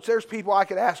sports, there's people I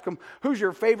could ask them, who's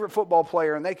your favorite football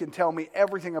player? And they can tell me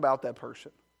everything about that person.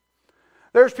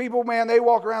 There's people, man, they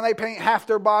walk around, they paint half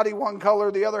their body one color,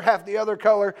 the other half the other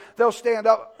color. They'll stand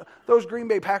up. Those Green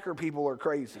Bay Packer people are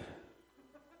crazy.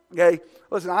 Okay?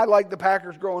 Listen, I like the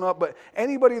Packers growing up, but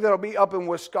anybody that'll be up in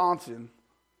Wisconsin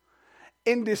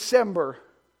in December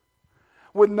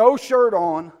with no shirt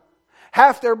on,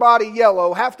 half their body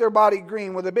yellow, half their body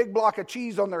green, with a big block of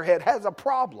cheese on their head, has a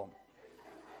problem.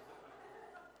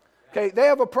 Okay, they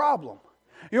have a problem.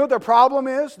 You know what their problem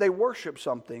is? They worship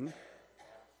something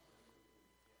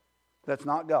that's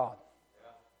not God.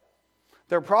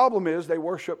 Their problem is they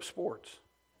worship sports.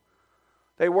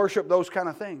 They worship those kind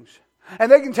of things. And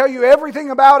they can tell you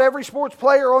everything about every sports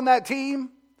player on that team.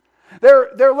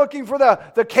 They're looking for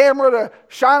the camera to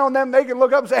shine on them. They can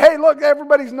look up and say, hey, look,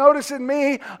 everybody's noticing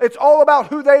me. It's all about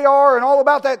who they are and all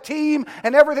about that team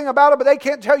and everything about it, but they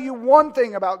can't tell you one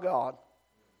thing about God.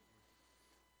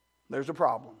 There's a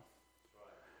problem.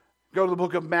 Go to the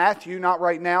book of Matthew, not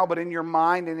right now, but in your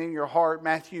mind and in your heart.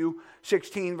 Matthew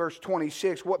 16, verse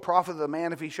 26. What profiteth a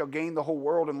man if he shall gain the whole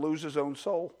world and lose his own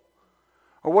soul?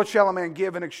 Or what shall a man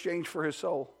give in exchange for his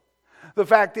soul? The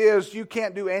fact is, you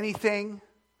can't do anything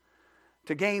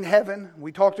to gain heaven.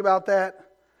 We talked about that.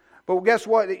 But guess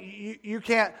what? You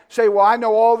can't say, well, I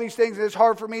know all these things and it's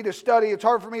hard for me to study. It's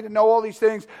hard for me to know all these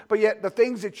things. But yet the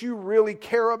things that you really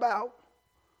care about,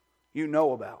 you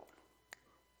know about.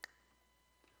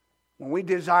 When we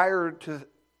desire to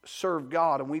serve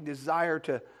God and we desire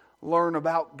to learn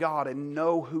about God and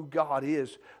know who God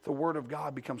is, the Word of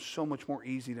God becomes so much more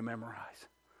easy to memorize.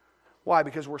 Why?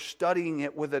 Because we're studying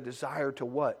it with a desire to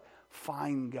what?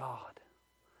 Find God.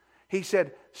 He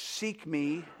said, seek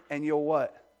me and you'll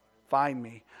what? Find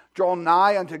me. Draw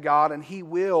nigh unto God and He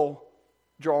will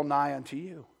draw nigh unto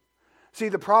you. See,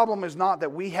 the problem is not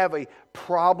that we have a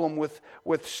problem with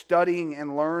studying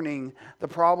and learning. The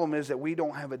problem is that we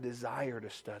don't have a desire to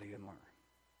study and learn.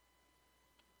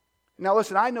 Now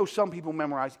listen, I know some people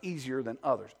memorize easier than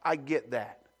others. I get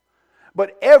that.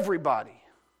 But everybody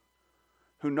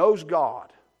who knows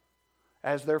God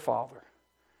as their Father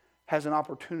has an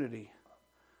opportunity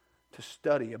to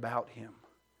study about Him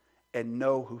and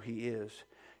know who He is.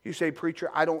 You say, preacher,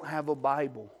 I don't have a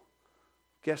Bible.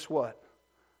 Guess what?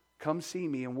 Come see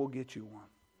me and we'll get you one.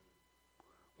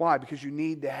 Why? Because you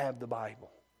need to have the Bible.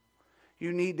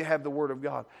 You need to have the Word of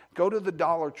God. Go to the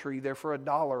Dollar Tree there for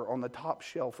 $1 on the top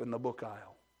shelf in the book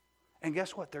aisle. And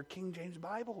guess what? They're King James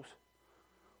Bibles.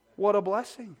 What a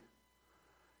blessing.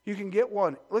 You can get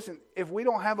one. Listen, if we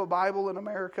don't have a Bible in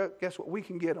America, guess what? We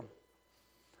can get them.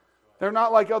 They're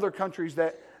not like other countries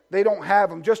that they don't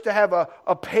have them. Just to have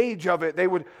a page of it, they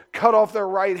would cut off their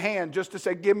right hand just to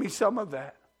say, give me some of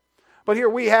that. But here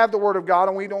we have the Word of God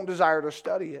and we don't desire to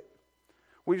study it.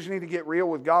 We just need to get real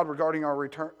with God regarding our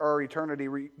eternity,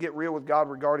 get real with God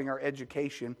regarding our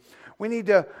education. We need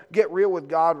to get real with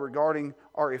God regarding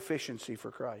our efficiency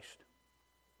for Christ.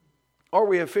 Are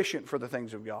we efficient for the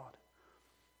things of God?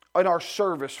 In our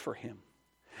service for Him?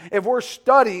 If we're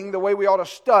studying the way we ought to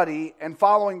study and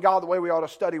following God the way we ought to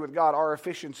study with God, our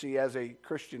efficiency as a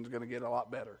Christian is going to get a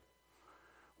lot better.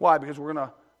 Why? Because we're going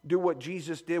to do what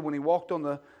Jesus did when He walked on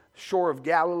the shore of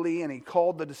Galilee and He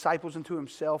called the disciples into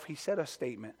Himself. He said a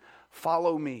statement,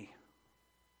 "Follow me,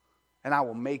 and I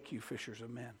will make you fishers of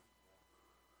men."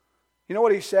 You know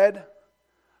what He said?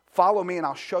 Follow me and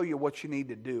I'll show you what you need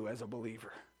to do as a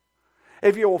believer.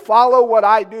 If you will follow what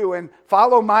I do and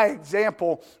follow my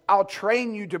example, I'll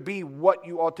train you to be what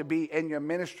you ought to be, and your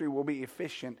ministry will be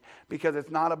efficient, because it's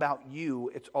not about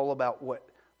you, it's all about what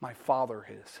my Father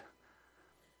is.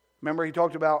 Remember, He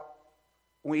talked about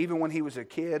even when He was a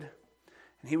kid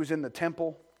and He was in the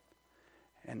temple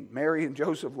and Mary and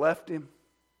Joseph left Him,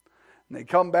 and they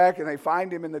come back and they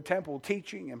find Him in the temple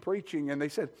teaching and preaching, and they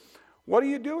said, "What are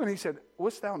you doing?" He said,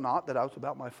 "Wist thou not that I was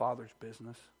about my Father's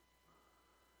business?"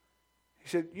 He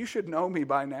said, "You should know me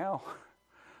by now,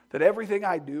 that everything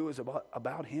I do is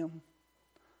about Him."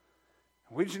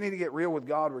 We just need to get real with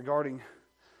God regarding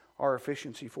our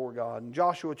efficiency for God. In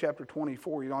Joshua chapter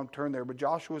 24, you don't have to turn there, but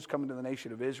Joshua is coming to the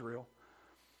nation of Israel.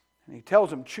 And he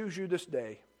tells them, "Choose you this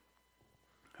day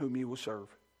whom you will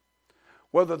serve.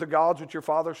 Whether the gods which your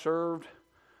father served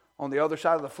on the other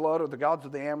side of the flood, or the gods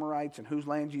of the Amorites, in whose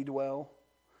land ye dwell."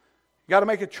 You got to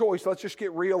make a choice. Let's just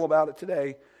get real about it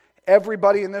today.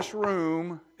 Everybody in this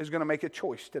room is going to make a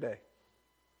choice today.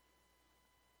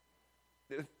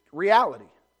 Reality.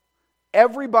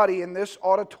 Everybody in this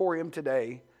auditorium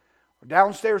today, or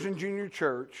downstairs in junior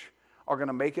church, are going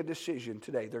to make a decision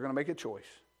today. They're going to make a choice.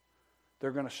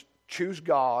 They're going to choose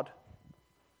God,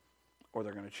 or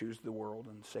they're going to choose the world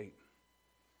and Satan.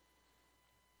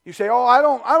 You say, "Oh, I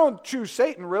don't choose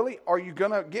Satan, really." Are you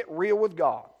going to get real with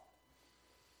God?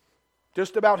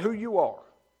 Just about who you are.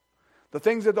 The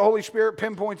things that the Holy Spirit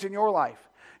pinpoints in your life.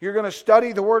 You're going to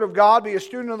study the Word of God, be a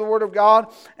student of the Word of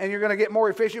God, and you're going to get more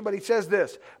efficient. But He says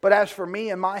this, "But as for me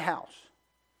and my house,"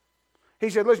 He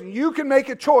said, listen, you can make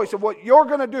a choice of what you're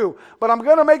going to do, but I'm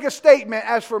going to make a statement,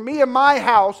 "As for me and my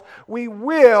house, we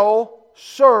will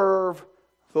serve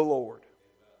the Lord."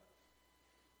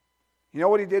 You know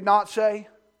what He did not say?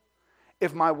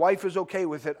 "If my wife is okay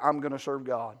with it, I'm going to serve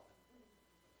God."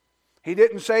 He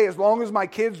didn't say, "As long as my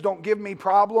kids don't give me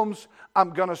problems,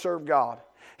 I'm going to serve God."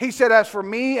 He said, "As for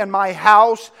me and my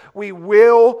house, we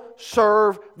will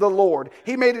serve the Lord."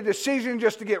 He made a decision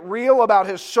just to get real about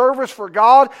his service for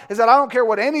God, is that I don't care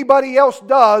what anybody else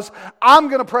does, I'm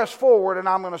going to press forward and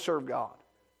I'm going to serve God.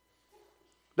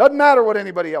 Doesn't matter what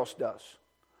anybody else does.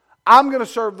 I'm going to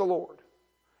serve the Lord.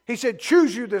 He said,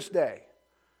 "Choose you this day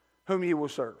whom you will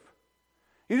serve."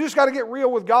 You just got to get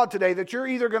real with God today, that you're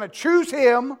either going to choose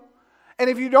Him, and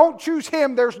if you don't choose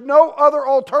Him, there's no other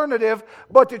alternative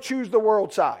but to choose the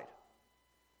world side.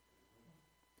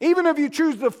 Even if you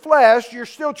choose the flesh, you're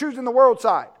still choosing the world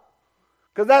side.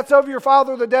 Because that's of your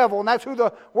father the devil, and that's who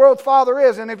the world's father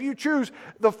is. And if you choose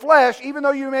the flesh, even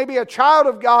though you may be a child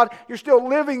of God, you're still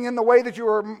living in the way that you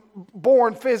were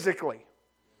born physically.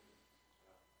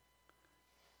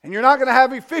 And you're not going to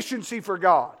have efficiency for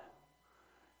God.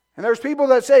 And there's people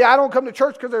that say, "I don't come to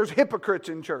church because there's hypocrites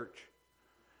in church."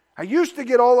 I used to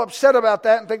get all upset about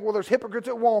that and think, well, there's hypocrites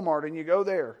at Walmart, and you go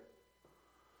there.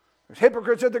 There's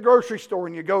hypocrites at the grocery store,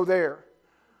 and you go there.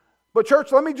 But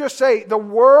church, let me just say, the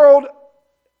world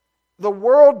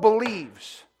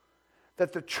believes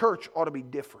that the church ought to be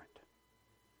different.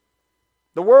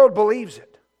 The world believes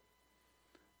it.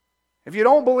 If you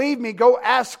don't believe me, go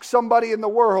ask somebody in the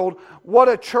world what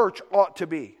a church ought to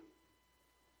be.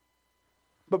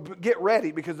 But get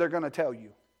ready, because they're going to tell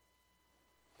you.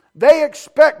 They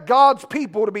expect God's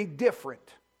people to be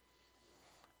different,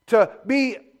 to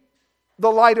be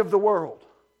the light of the world,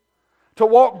 to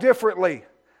walk differently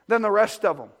than the rest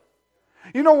of them.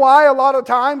 You know why a lot of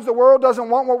times the world doesn't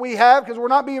want what we have? Because we're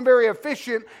not being very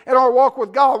efficient in our walk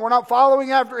with God. We're not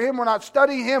following after Him. We're not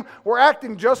studying Him. We're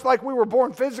acting just like we were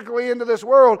born physically into this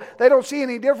world. They don't see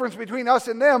any difference between us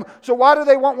and them. So why do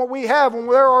they want what we have when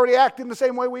they're already acting the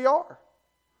same way we are?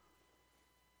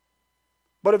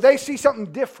 But if they see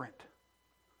something different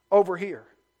over here,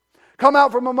 "Come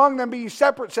out from among them, be ye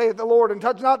separate, saith the Lord, and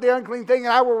touch not the unclean thing,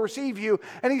 and I will receive you."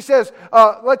 And He says,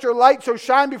 "Let your light so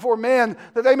shine before men,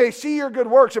 that they may see your good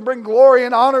works and bring glory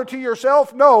and honor to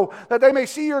yourself." No, that they may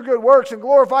see your good works and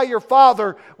glorify your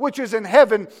Father which is in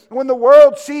heaven. When the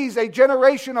world sees a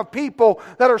generation of people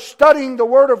that are studying the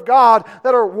Word of God,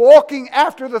 that are walking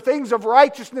after the things of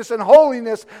righteousness and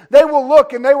holiness, they will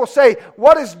look and they will say,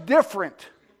 "What is different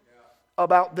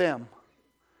about them?"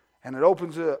 And it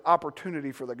opens an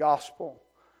opportunity for the gospel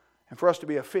and for us to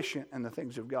be efficient in the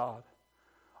things of God.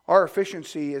 Our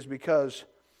efficiency is because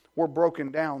we're broken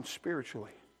down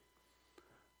spiritually.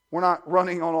 We're not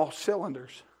running on all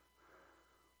cylinders.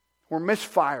 We're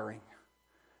misfiring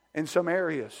in some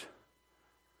areas.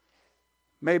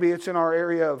 Maybe it's in our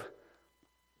area of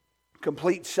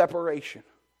complete separation.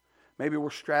 Maybe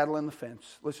we're straddling the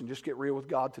fence. Listen, just get real with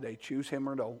God today. Choose Him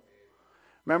or don't.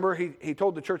 Remember, he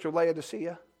told the church of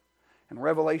Laodicea in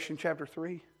Revelation chapter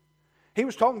 3. He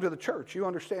was talking to the church. You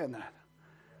understand that.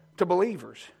 To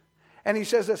believers. And he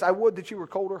says this, I would that you were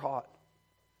cold or hot.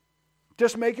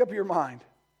 Just make up your mind.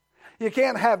 You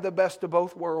can't have the best of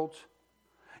both worlds.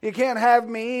 You can't have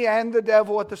me and the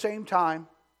devil at the same time.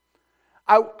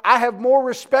 I have more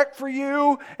respect for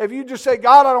you if you just say,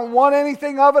 God, I don't want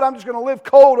anything of it. I'm just going to live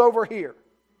cold over here.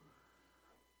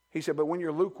 He said, but when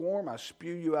you're lukewarm, I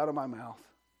spew you out of my mouth.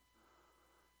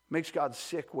 Makes God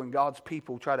sick when God's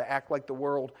people try to act like the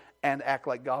world and act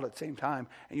like God at the same time.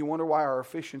 And you wonder why our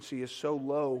efficiency is so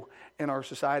low in our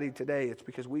society today. It's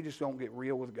because we just don't get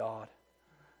real with God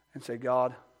and say,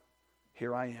 God,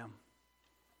 here I am.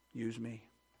 Use me.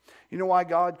 You know why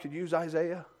God could use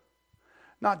Isaiah?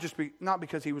 Not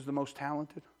because he was the most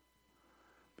talented.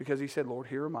 Because he said, Lord,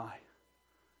 here am I.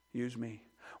 Use me.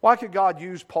 Why could God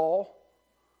use Paul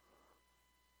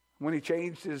when he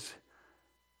changed his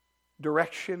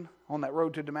direction on that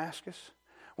road to Damascus?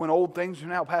 When old things are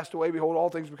now passed away, behold, all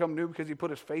things become new because he put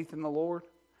his faith in the Lord.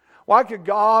 Why could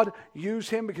God use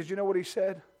him? Because you know what he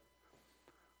said?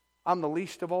 I'm the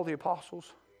least of all the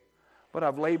apostles, but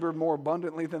I've labored more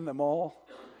abundantly than them all.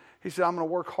 He said, I'm going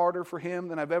to work harder for him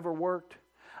than I've ever worked.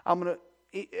 I'm going to,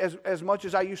 as much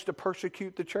as I used to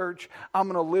persecute the church, I'm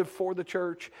going to live for the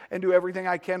church and do everything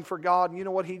I can for God. And you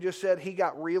know what he just said? He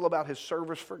got real about his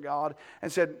service for God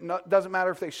and said, no, it doesn't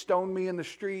matter if they stone me in the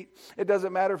street. It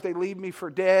doesn't matter if they leave me for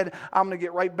dead. I'm going to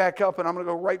get right back up and I'm going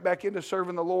to go right back into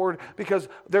serving the Lord, because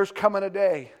there's coming a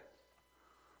day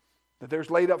that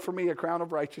there's laid up for me a crown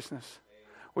of righteousness,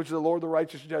 which the Lord, the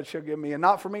righteous judge, shall give me. And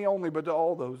not for me only, but to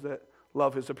all those that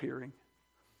love his appearing.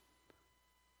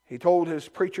 He told his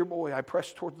preacher boy, I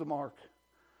press towards the mark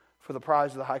for the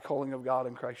prize of the high calling of God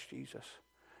in Christ Jesus.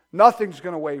 Nothing's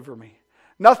going to waver me.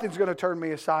 Nothing's going to turn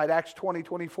me aside. Acts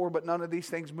 20:24, but none of these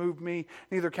things move me.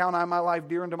 Neither count I my life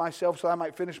dear unto myself, so I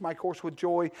might finish my course with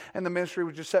joy and the ministry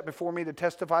which is set before me to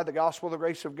testify the gospel of the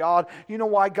grace of God. You know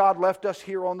why God left us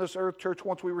here on this earth, church,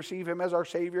 once we receive him as our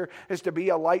Savior, is to be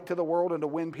a light to the world and to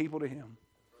win people to him.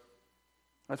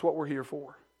 That's what we're here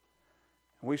for.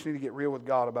 And we just need to get real with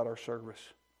God about our service.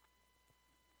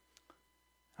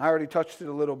 I already touched it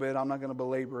a little bit. I'm not going to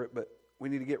belabor it, but we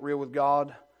need to get real with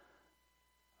God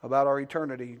about our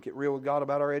eternity, get real with God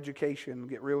about our education,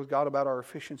 get real with God about our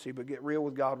efficiency, but get real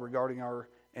with God regarding our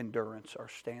endurance, our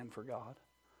stand for God.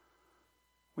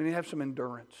 We need to have some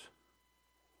endurance.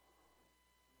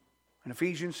 In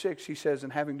Ephesians 6, he says,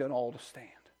 and having done all to stand.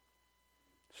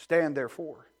 Stand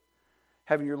therefore,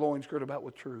 having your loins girded about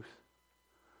with truth,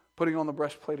 putting on the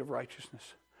breastplate of righteousness,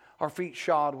 our feet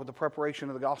shod with the preparation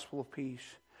of the gospel of peace,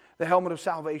 the helmet of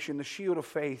salvation, the shield of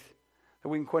faith, that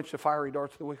we can quench the fiery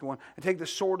darts of the wicked one, and take the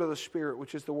sword of the Spirit,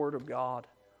 which is the word of God,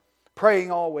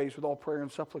 praying always with all prayer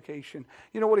and supplication.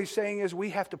 You know what he's saying is we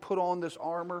have to put on this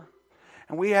armor,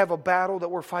 and we have a battle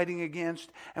that we're fighting against,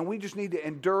 and we just need to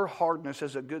endure hardness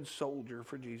as a good soldier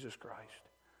for Jesus Christ.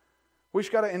 We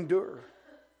just got to endure.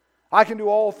 I can do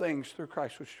all things through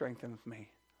Christ which strengtheneth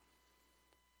me.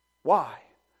 Why?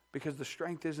 Because the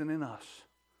strength isn't in us.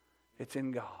 It's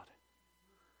in God.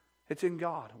 It's in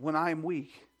God. When I am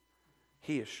weak,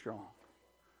 he is strong.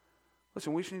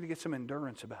 Listen, we just need to get some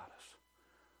endurance about us.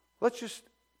 Let's just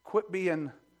quit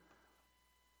being,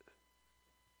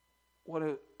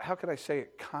 how could I say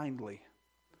it kindly?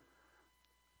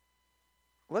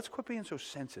 Let's quit being so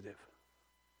sensitive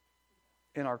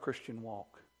in our Christian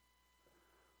walk.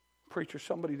 Preacher,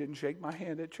 somebody didn't shake my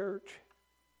hand at church.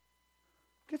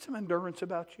 Get some endurance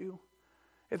about you.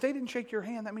 If they didn't shake your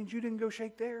hand, that means you didn't go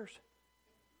shake theirs.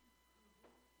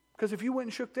 Because if you went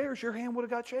and shook theirs, your hand would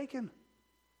have got shaken.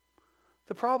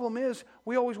 The problem is,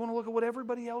 we always want to look at what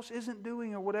everybody else isn't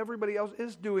doing or what everybody else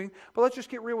is doing. But let's just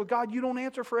get real with God. You don't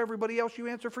answer for everybody else, you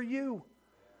answer for you.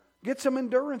 Get some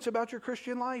endurance about your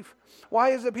Christian life. Why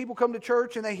is it people come to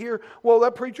church and they hear, well,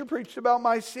 that preacher preached about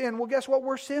my sin. Well, guess what?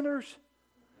 We're sinners.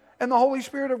 And the Holy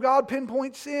Spirit of God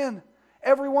pinpoints sin.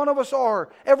 Every one of us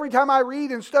are. Every time I read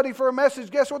and study for a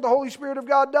message, guess what the Holy Spirit of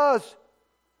God does?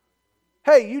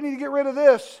 Hey, you need to get rid of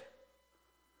this.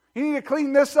 You need to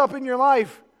clean this up in your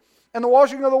life. And the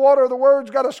washing of the water of the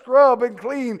Word's got to scrub and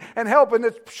clean and help, and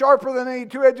it's sharper than any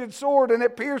two-edged sword, and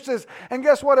it pierces. And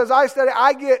guess what? As I study,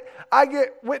 I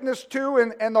get witness to,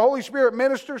 and the Holy Spirit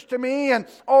ministers to me, and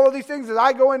all of these things as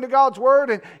I go into God's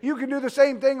Word. And you can do the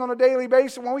same thing on a daily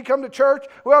basis. When we come to church,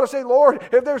 we ought to say, Lord,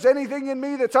 if there's anything in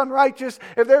me that's unrighteous,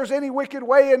 if there's any wicked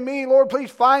way in me, Lord,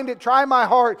 please find it. Try my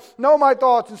heart, know my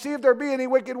thoughts, and see if there be any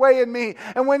wicked way in me.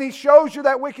 And when He shows you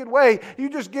that wicked way, you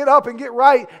just get up and get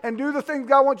right and do the things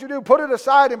God wants you to do. Put it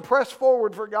aside and press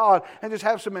forward for God and just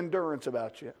have some endurance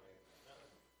about you.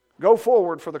 Go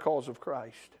forward for the cause of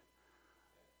Christ.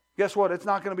 Guess what? It's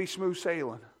not going to be smooth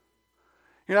sailing.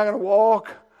 You're not going to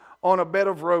walk on a bed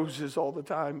of roses all the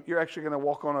time. You're actually going to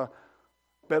walk on a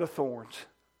bed of thorns.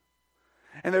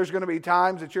 And there's going to be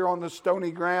times that you're on the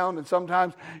stony ground, and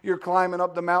sometimes you're climbing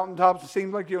up the mountaintops. It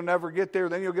seems like you'll never get there.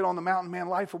 Then you'll get on the mountain. Man,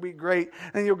 life will be great.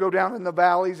 Then you'll go down in the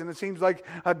valleys, and it seems like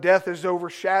a death is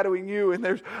overshadowing you, and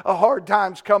there's a hard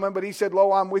times coming. But He said,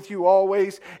 lo, I'm with you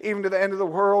always, even to the end of the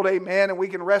world. Amen. And we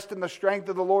can rest in the strength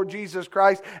of the Lord Jesus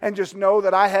Christ and just know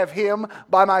that I have Him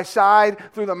by my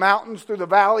side through the mountains, through the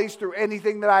valleys, through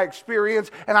anything that I experience.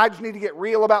 And I just need to get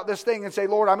real about this thing and say,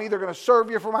 Lord, I'm either going to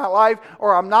serve you for my life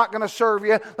or I'm not going to serve you.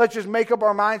 Let's just make up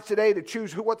our minds today to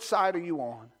choose what side are you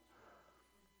on.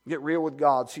 Get real with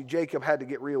God. See, Jacob had to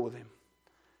get real with Him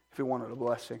if he wanted a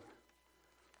blessing.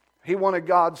 He wanted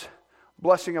God's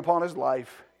blessing upon his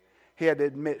life. He had to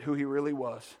admit who he really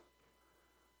was.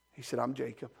 He said, I'm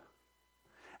Jacob.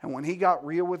 And when he got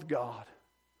real with God,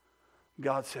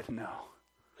 God said,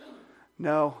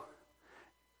 no,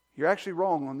 you're actually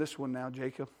wrong on this one now,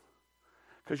 Jacob,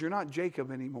 because you're not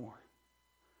Jacob anymore.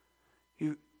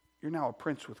 You're now a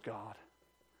prince with God.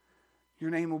 Your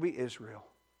name will be Israel.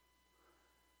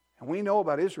 And we know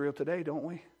about Israel today, don't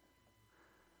we?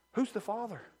 Who's the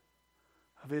father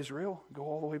of Israel? Go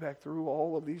all the way back through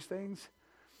all of these things.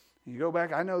 You go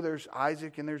back, I know there's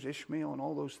Isaac and there's Ishmael and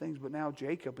all those things, but now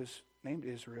Jacob is named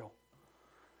Israel.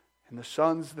 And the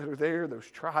sons that are there, those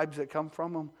tribes that come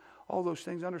from them, all those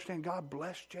things, understand God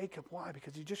blessed Jacob. Why?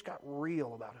 Because he just got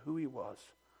real about who he was.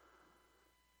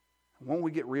 And won't we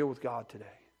get real with God today?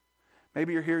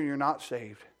 Maybe you're here and you're not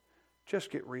saved.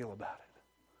 Just get real about it.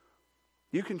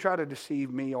 You can try to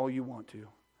deceive me all you want to.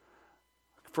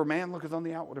 For man looketh on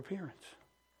the outward appearance,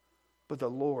 but the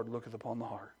Lord looketh upon the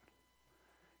heart.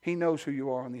 He knows who you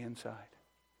are on the inside.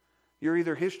 You're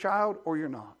either His child or you're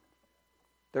not.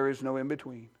 There is no in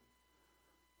between.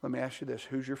 Let me ask you this.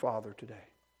 Who's your father today?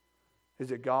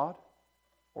 Is it God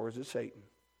or is it Satan?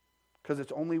 Because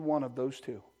it's only one of those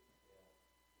two.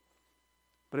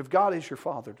 But if God is your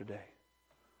father today,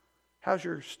 how's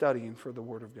your studying for the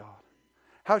Word of God?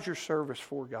 How's your service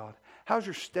for God? How's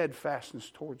your steadfastness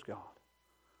towards God?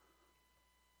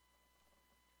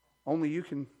 Only you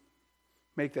can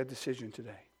make that decision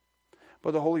today.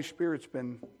 But the Holy Spirit's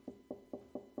been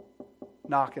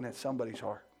knocking at somebody's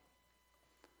heart.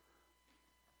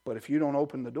 But if you don't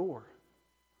open the door,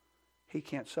 He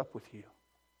can't sup with you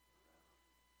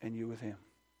and you with Him.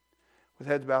 With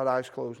heads bowed, eyes closed.